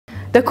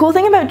The cool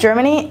thing about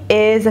Germany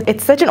is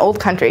it's such an old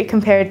country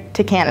compared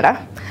to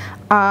Canada.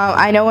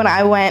 I know when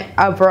I went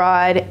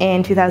abroad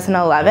in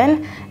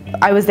 2011,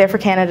 I was there for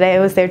Canada Day. I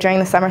was there during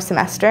the summer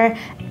semester,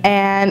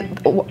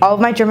 and all of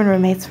my German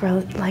roommates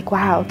were like,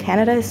 wow,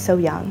 Canada is so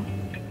young.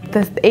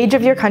 The age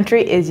of your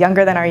country is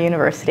younger than our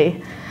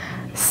university.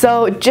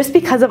 So just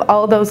because of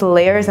all those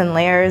layers and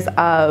layers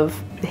of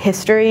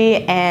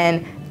history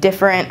and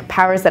different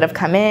powers that have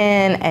come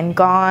in and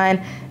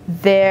gone,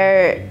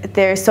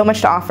 there's so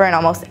much to offer in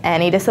almost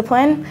any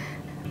discipline.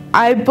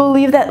 I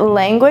believe that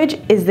language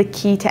is the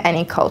key to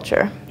any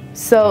culture.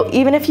 So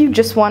even if you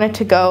just wanted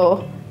to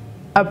go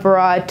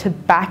abroad to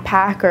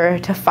backpack or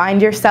to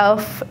find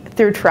yourself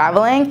through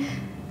traveling,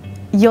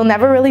 you'll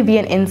never really be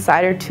an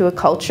insider to a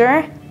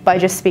culture by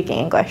just speaking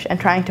English and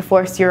trying to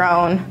force your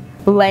own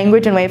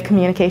language and way of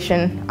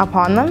communication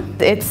upon them.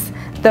 It's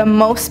the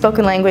most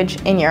spoken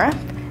language in Europe.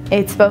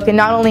 It's spoken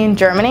not only in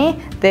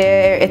Germany,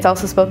 it's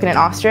also spoken in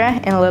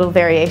Austria in a little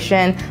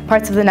variation,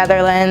 parts of the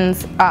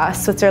Netherlands,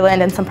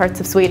 Switzerland, and some parts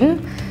of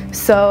Sweden.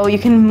 So you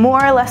can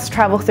more or less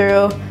travel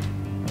through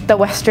the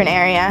Western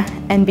area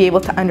and be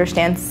able to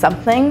understand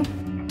something.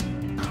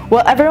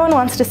 Well, everyone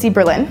wants to see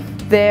Berlin.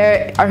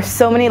 There are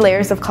so many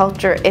layers of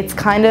culture. It's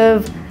kind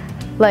of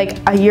like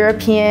a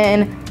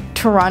European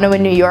Toronto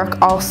and New York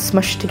all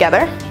smushed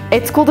together.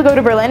 It's cool to go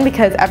to Berlin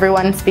because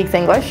everyone speaks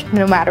English,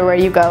 no matter where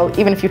you go.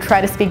 Even if you try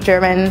to speak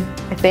German,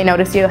 if they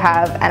notice you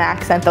have an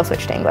accent, they'll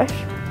switch to English.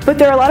 But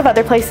there are a lot of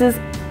other places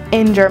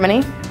in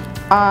Germany.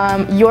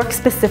 York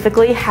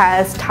specifically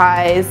has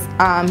ties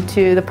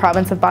to the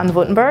province of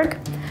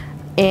Baden-Württemberg.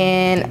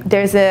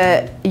 There's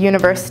a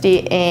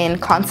university in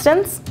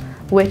Constance,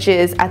 which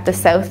is at the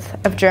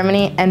south of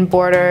Germany and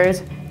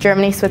borders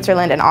Germany,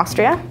 Switzerland, and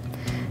Austria.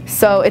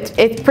 So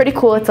it's pretty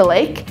cool. It's a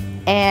lake,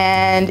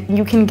 and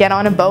you can get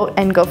on a boat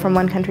and go from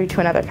one country to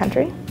another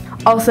country.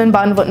 Also in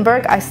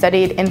Baden-Württemberg, I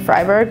studied in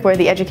Freiburg, where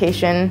the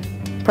education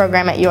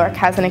program at York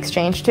has an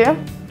exchange too.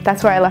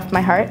 That's where I left my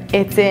heart.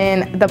 It's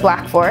in the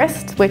Black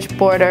Forest, which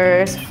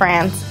borders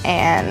France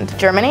and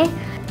Germany.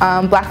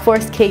 Black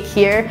Forest cake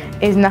here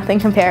is nothing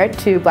compared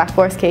to Black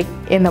Forest cake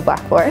in the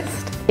Black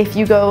Forest. If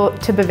you go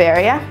to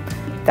Bavaria,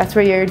 that's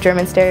where your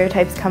German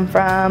stereotypes come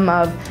from,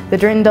 of the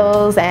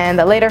Dirndls and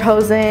the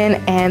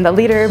Lederhosen and the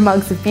liter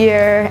mugs of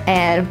beer,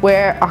 and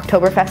where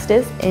Oktoberfest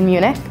is in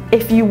Munich.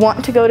 If you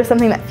want to go to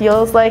something that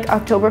feels like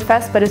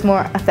Oktoberfest but is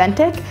more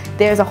authentic,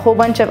 there's a whole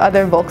bunch of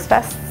other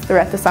Volksfests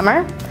throughout the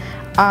summer.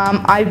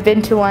 I've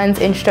been to ones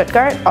in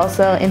Stuttgart,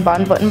 also in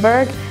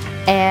Baden-Württemberg,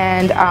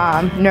 and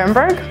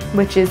Nuremberg,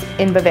 which is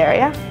in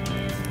Bavaria.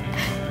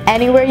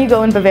 Anywhere you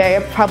go in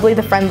Bavaria, probably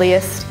the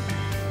friendliest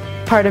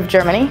part of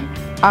Germany.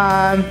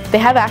 They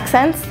have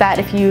accents that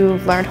if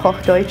you've learned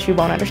Hochdeutsch you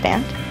won't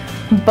understand,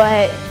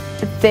 but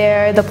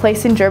they're the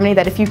place in Germany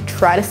that if you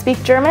try to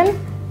speak German,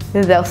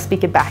 they'll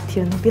speak it back to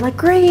you and they'll be like,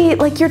 great,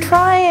 like you're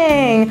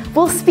trying,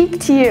 we'll speak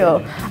to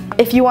you.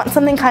 If you want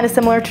something kind of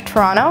similar to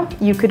Toronto,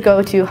 you could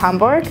go to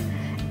Hamburg.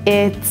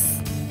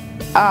 It's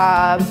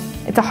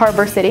a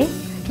harbor city.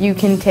 You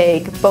can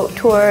take boat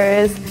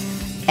tours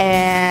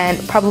and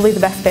probably the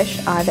best fish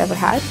I've ever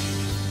had.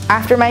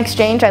 After my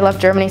exchange, I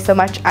loved Germany so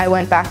much I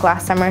went back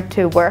last summer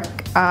to work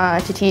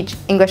to teach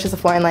English as a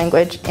foreign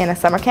language in a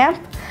summer camp.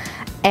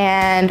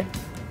 And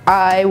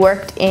I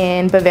worked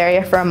in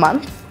Bavaria for a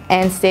month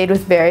and stayed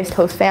with various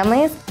host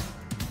families.